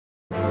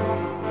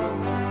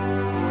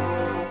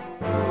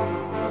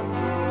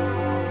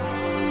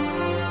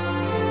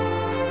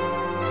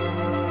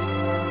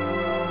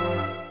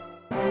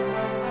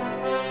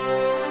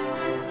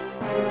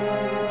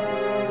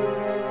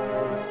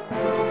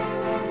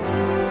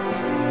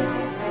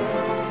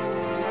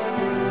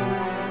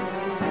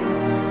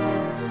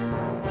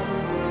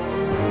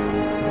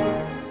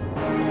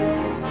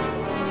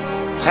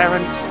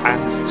Terence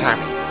and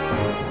Tammi.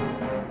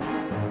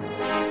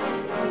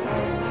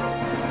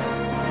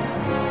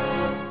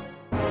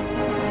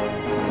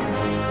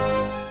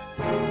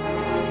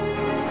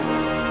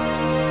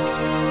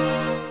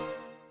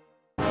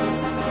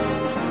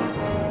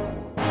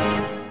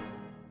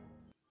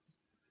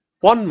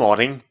 One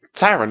morning,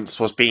 Terence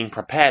was being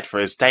prepared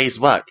for his day's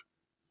work.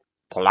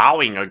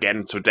 "Ploughing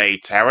again today,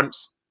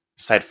 Terence,"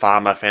 said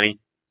Farmer Finney.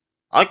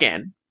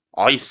 "Again?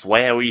 I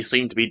swear we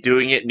seem to be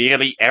doing it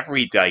nearly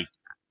every day,"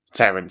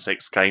 Terence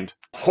exclaimed.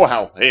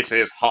 "Well, it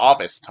is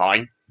harvest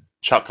time,"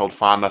 chuckled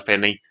Farmer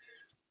Finney.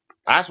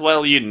 "As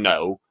well you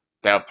know,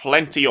 there are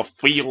plenty of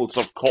fields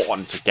of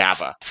corn to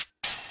gather.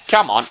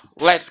 Come on,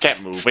 let's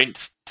get moving."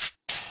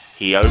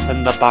 He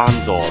opened the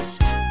barn doors.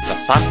 The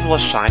sun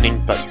was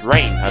shining, but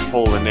rain had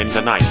fallen in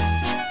the night.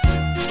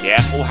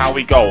 "Careful how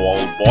we go,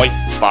 old boy,"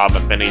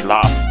 Farmer Finney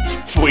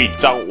laughed. "We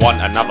don't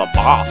want another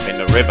bath in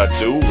the river,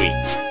 do we?"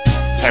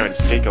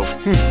 Terence giggled.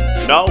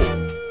 "No,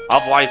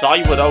 otherwise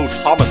I would owe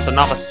Thomas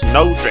another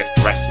snowdrift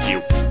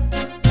rescue."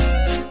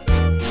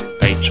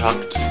 They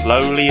chugged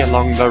slowly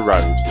along the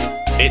road.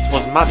 It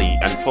was muddy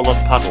and full of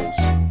puddles.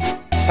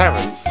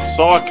 Terence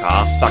saw a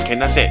car stuck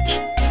in a ditch.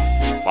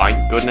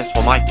 "Thank goodness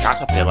for my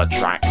caterpillar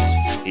tracks,"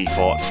 he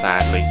thought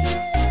sadly.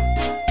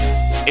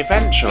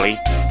 Eventually,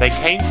 they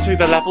came to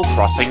the level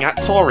crossing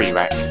at Tory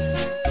Wreck.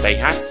 They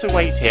had to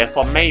wait here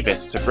for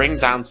Mavis to bring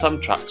down some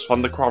trucks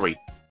from the quarry.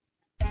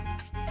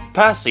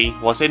 Percy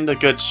was in the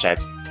goods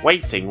shed,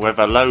 waiting with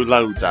a low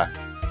loader.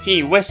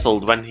 He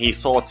whistled when he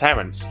saw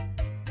Terence.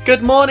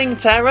 "Good morning,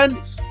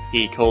 Terence,"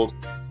 he called.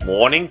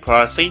 "Morning,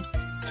 Percy,"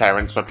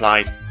 Terence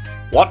replied.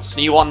 "What's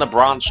new on the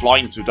branch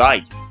line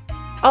today?"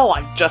 "Oh,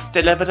 I've just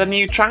delivered a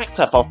new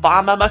tractor for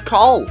Farmer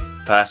McCall,"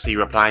 Percy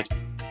replied.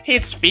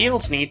 "His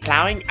fields need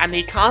ploughing and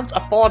he can't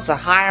afford to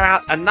hire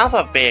out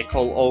another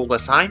vehicle all the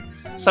time,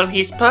 so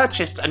he's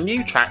purchased a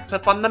new tractor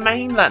from the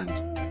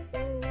mainland."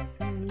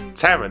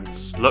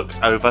 Terence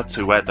looked over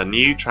to where the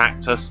new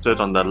tractor stood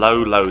on the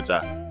low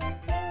loader.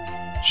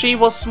 She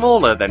was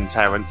smaller than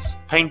Terence,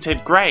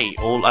 painted grey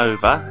all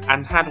over,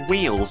 and had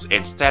wheels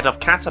instead of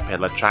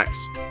caterpillar tracks.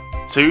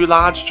 2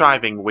 large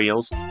driving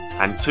wheels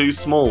and 2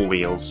 small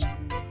wheels.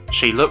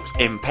 She looked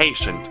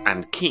impatient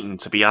and keen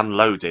to be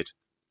unloaded.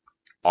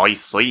 "I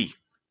see,"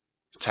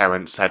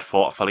 Terence said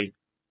thoughtfully.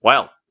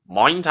 "Well,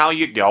 mind how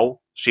you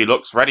go. She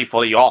looks ready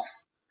for the off."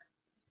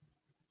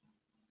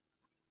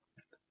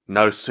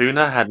 No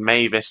sooner had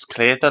Mavis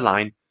cleared the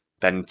line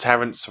than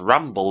Terence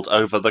rumbled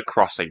over the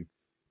crossing.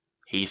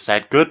 He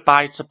said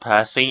goodbye to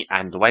Percy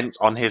and went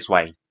on his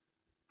way.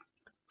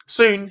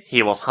 Soon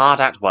he was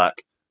hard at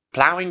work,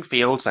 ploughing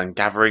fields and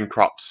gathering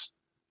crops.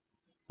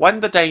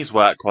 When the day's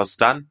work was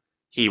done,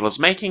 he was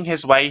making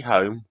his way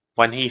home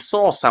when he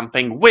saw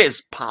something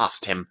whiz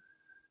past him.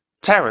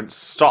 Terence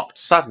stopped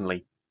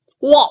suddenly.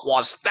 "What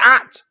was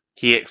that?"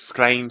 he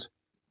exclaimed.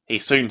 He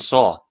soon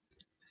saw.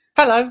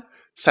 "Hello,"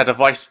 said a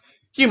voice.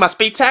 "You must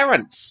be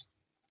Terence."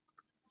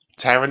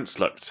 Terence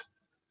looked.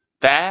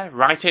 There,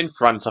 right in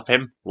front of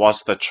him,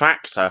 was the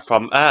tractor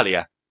from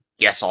earlier.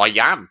 "Yes, I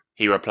am,"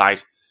 he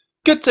replied.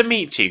 "Good to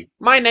meet you.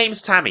 My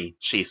name's Tammi,"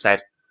 she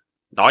said.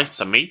 "Nice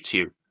to meet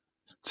you,"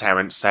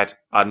 Terence said,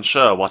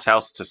 unsure what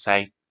else to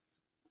say.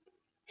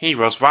 He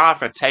was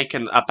rather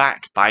taken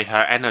aback by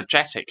her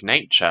energetic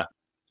nature.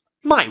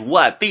 "My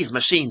word, these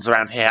machines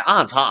around here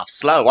aren't half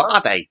slow,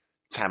 are they?"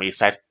 Tammi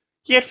said.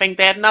 "You'd think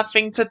they had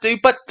nothing to do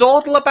but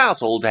dawdle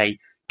about all day.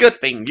 Good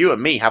thing you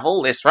and me have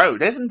all this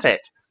road, isn't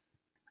it?"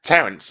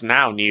 Terence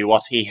now knew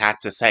what he had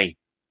to say.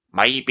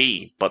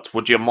 "Maybe, but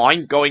would you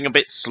mind going a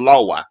bit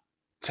slower?"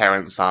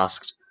 Terence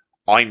asked.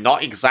 "I'm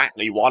not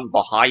exactly one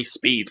for high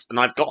speeds, and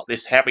I've got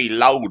this heavy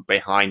load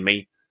behind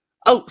me."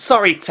 "Oh,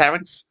 sorry,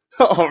 Terence."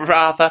 "Or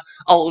rather,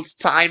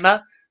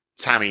 old-timer,"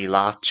 Tammi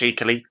laughed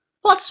cheekily.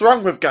 "What's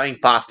wrong with going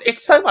fast?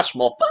 It's so much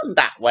more fun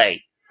that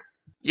way."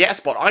 "Yes,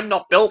 but I'm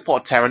not built for,"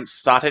 Terence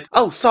started.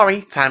 "Oh,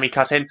 sorry," Tammi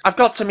cut in. "I've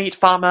got to meet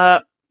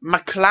Farmer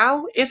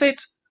McClough, is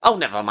it? Oh,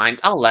 never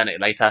mind, I'll learn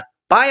it later.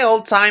 Bye,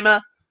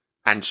 old-timer."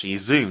 And she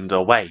zoomed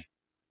away.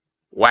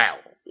 "Well,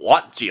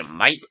 what do you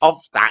make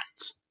of that?"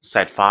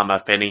 said Farmer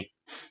Finney.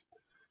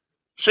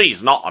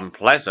 "She's not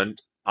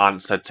unpleasant,"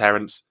 answered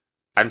Terence,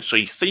 "and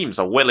she seems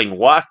a willing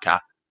worker,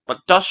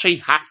 but does she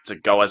have to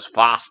go as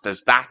fast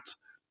as that?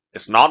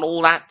 It's not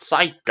all that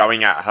safe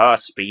going at her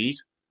speed."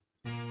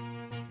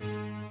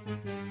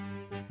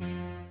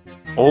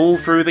 All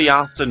through the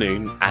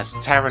afternoon, as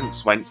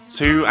Terence went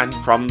to and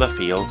from the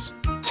fields,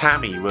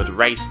 Tammi would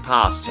race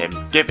past him,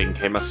 giving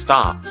him a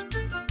start.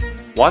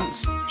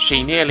 Once,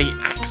 she nearly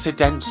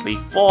accidentally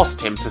forced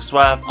him to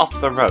swerve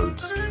off the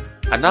roads.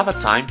 Another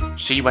time,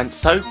 she went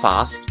so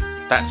fast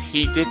that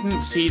he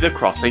didn't see the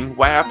crossing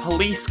where a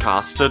police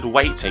car stood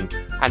waiting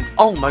and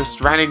almost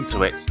ran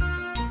into it.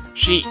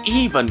 She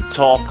even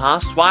tore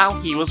past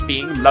while he was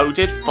being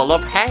loaded full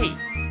of hay.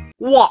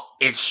 "What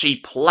is she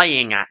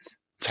playing at?"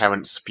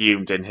 Terence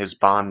fumed in his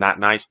barn that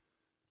night.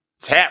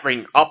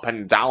 "Tearing up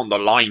and down the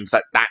lines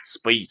at that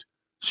speed.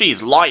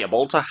 She's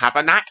liable to have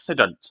an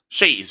accident."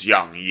 "She's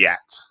young yet,"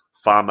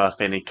 Farmer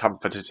Finney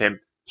comforted him.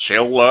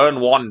 She'll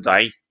learn one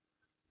day.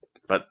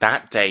 But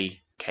that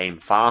day came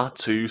far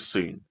too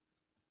soon.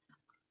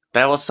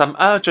 There was some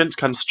urgent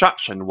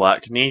construction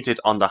work needed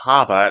on the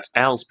harbour at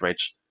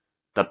Elsbridge.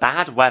 The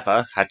bad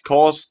weather had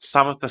caused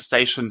some of the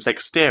station's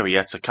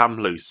exterior to come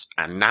loose,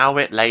 and now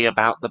it lay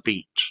about the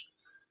beach.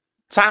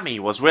 Tammi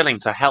was willing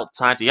to help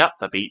tidy up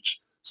the beach,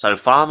 so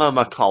Farmer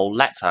McColl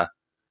let her.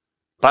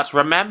 But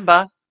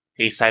remember,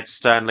 he said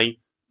sternly,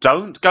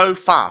 don't go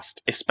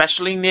fast,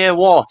 especially near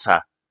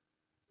water.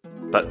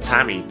 But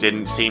Tammi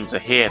didn't seem to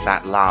hear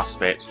that last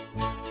bit.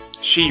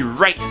 She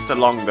raced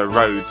along the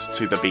roads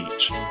to the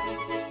beach.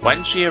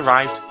 When she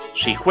arrived,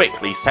 she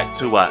quickly set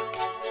to work.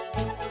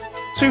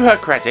 To her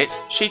credit,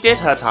 she did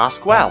her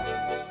task well.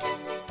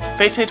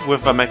 Fitted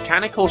with a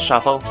mechanical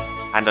shovel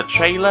and a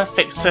trailer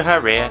fixed to her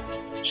rear,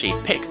 she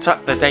picked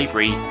up the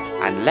debris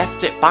and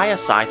left it by a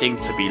siding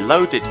to be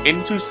loaded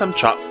into some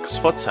trucks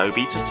for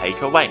Toby to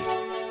take away.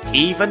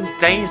 Even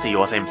Daisy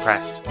was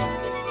impressed.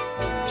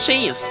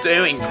 She's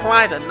doing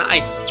quite a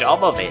nice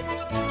job of it,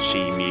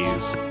 she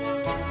mused.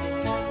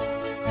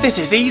 This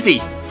is easy,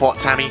 thought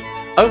Tammi.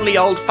 Only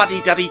old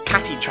fuddy-duddy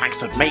catty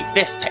tracks would make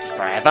this take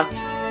forever.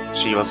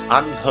 She was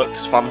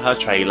unhooked from her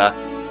trailer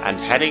and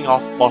heading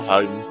off for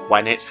home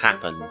when it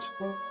happened.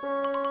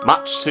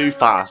 Much too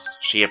fast,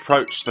 she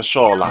approached the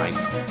shoreline.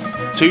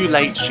 Too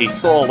late, she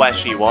saw where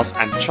she was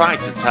and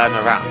tried to turn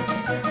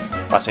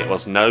around. But it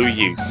was no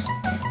use.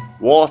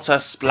 Water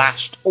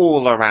splashed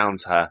all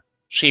around her.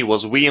 She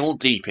was wheel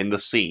deep in the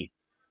sea.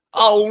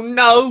 "Oh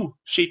no!"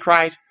 she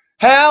cried.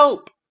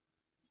 "Help!"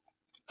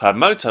 Her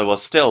motor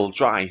was still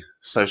dry,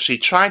 so she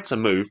tried to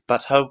move,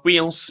 but her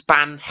wheels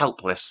span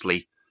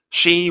helplessly.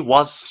 She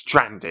was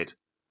stranded.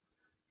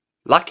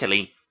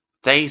 Luckily,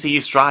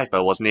 Daisy's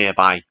driver was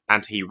nearby,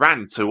 and he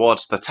ran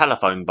towards the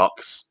telephone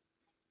box.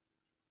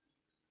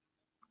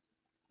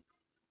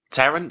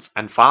 Terence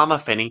and Farmer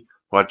Finney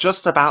were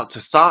just about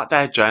to start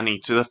their journey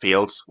to the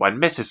fields when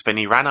Mrs.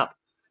 Finney ran up.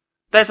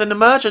 "There's an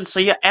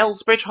emergency at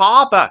Elsbridge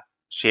Harbour!"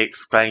 she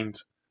exclaimed.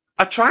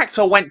 "A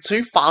tractor went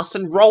too fast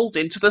and rolled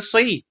into the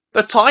sea.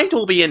 The tide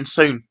will be in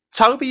soon.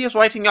 Toby is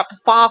waiting up for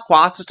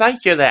Farquhar to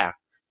take you there."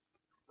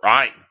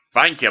 "Right,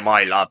 thank you,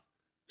 my love,"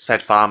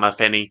 said Farmer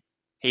Finney.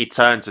 He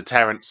turned to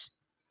Terence.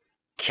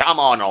 "Come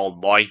on,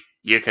 old boy.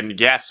 You can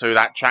guess who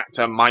that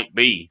tractor might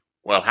be.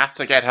 We'll have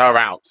to get her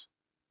out."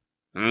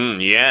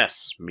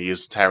 Yes,"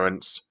 mused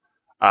Terence.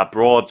 A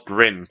broad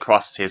grin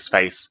crossed his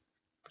face.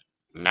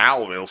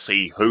 "Now we'll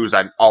see who's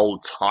an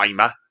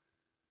old-timer."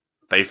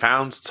 They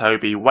found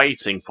Toby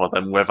waiting for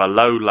them with a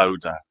low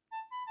loader.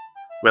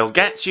 "We'll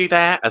get you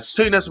there as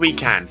soon as we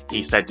can,"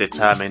 he said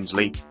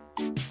determinedly.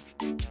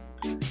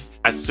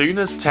 As soon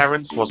as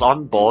Terence was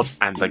on board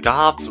and the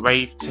guard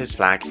waved his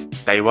flag,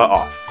 they were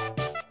off.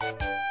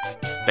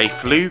 They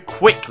flew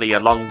quickly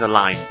along the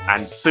line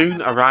and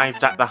soon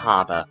arrived at the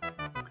harbour.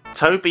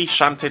 Toby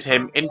shunted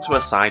him into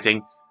a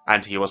siding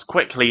and he was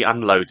quickly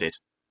unloaded.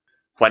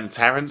 When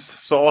Terence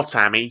saw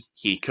Tammi,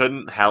 he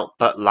couldn't help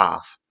but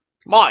laugh.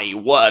 "My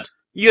word,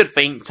 you'd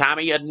think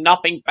Tammi had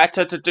nothing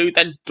better to do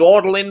than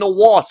dawdle in the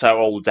water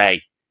all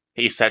day,"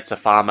 he said to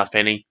Farmer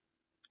Finney.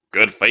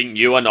 "Good thing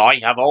you and I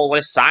have all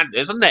this sand,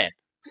 isn't it?"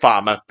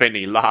 Farmer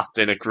Finney laughed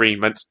in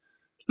agreement.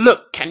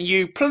 "Look, can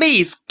you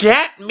please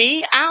get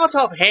me out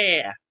of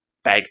here?"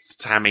 begged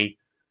Tammi.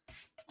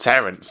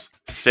 Terence,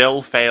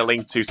 still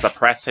failing to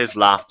suppress his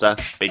laughter,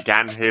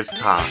 began his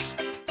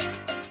task.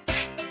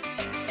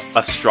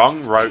 A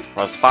strong rope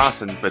was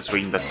fastened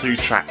between the two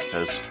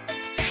tractors.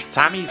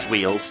 Tammy's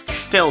wheels,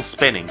 still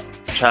spinning,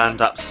 churned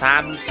up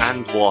sand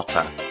and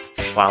water,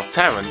 while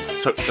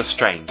Terence took the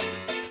strain.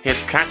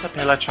 His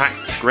caterpillar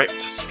tracks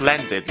gripped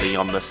splendidly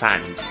on the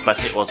sand,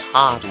 but it was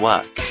hard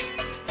work.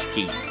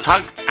 He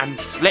tugged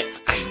and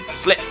slipped and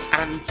slipped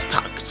and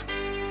tugged.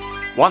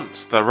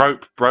 Once the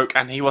rope broke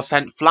and he was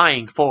sent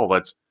flying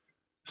forward.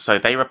 So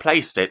they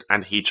replaced it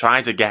and he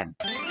tried again.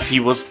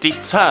 He was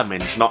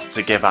determined not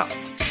to give up.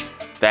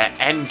 Their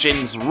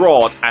engines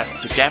roared as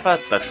together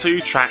the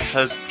two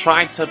tractors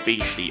tried to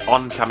beat the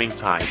oncoming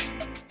tide.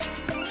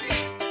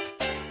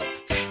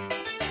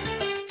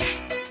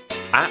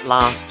 At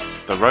last,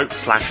 the rope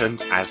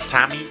slackened as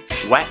Tammi,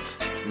 wet,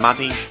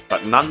 muddy,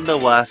 but none the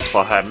worse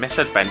for her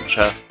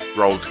misadventure,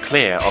 rolled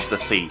clear of the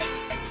sea.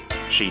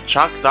 She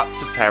chugged up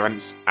to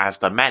Terence as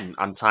the men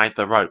untied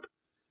the rope.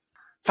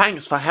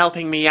 "Thanks for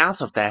helping me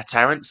out of there,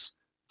 Terence,"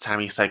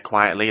 Tammi said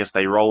quietly as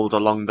they rolled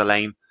along the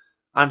lane.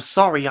 "I'm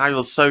sorry I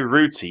was so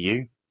rude to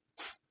you."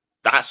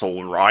 "That's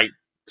all right,"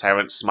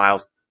 Terence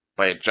smiled.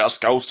 "But it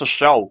just goes to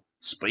show,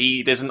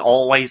 speed isn't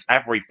always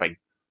everything.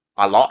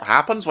 A lot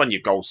happens when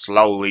you go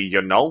slowly,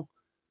 you know."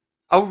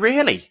 "Oh,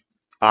 really?"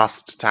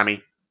 asked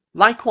Tammi.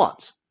 "Like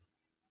what?"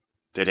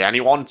 "Did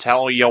anyone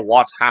tell you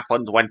what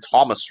happened when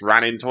Thomas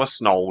ran into a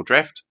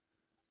snowdrift?"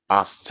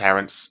 asked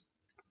Terence.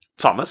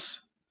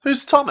 "Thomas?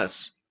 Who's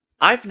Thomas?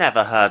 I've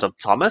never heard of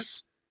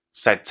Thomas,"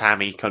 said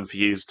Tammi,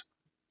 confused.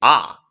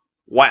 "Ah,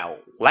 well,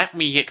 let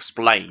me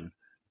explain,"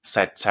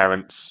 said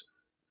Terence.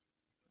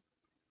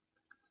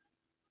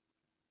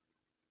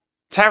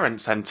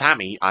 Terence and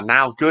Tammi are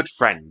now good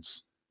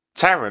friends.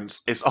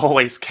 Terence is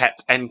always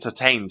kept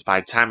entertained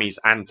by Tammi's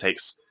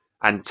antics,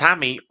 and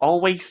Tammi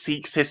always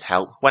seeks his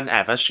help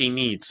whenever she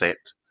needs it.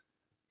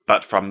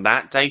 But from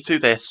that day to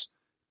this,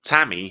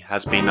 Tammi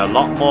has been a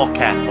lot more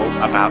careful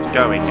about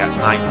going at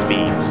high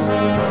speeds.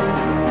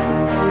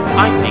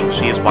 I think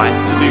she is wise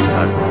to do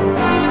so.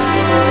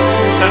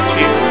 Don't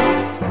you?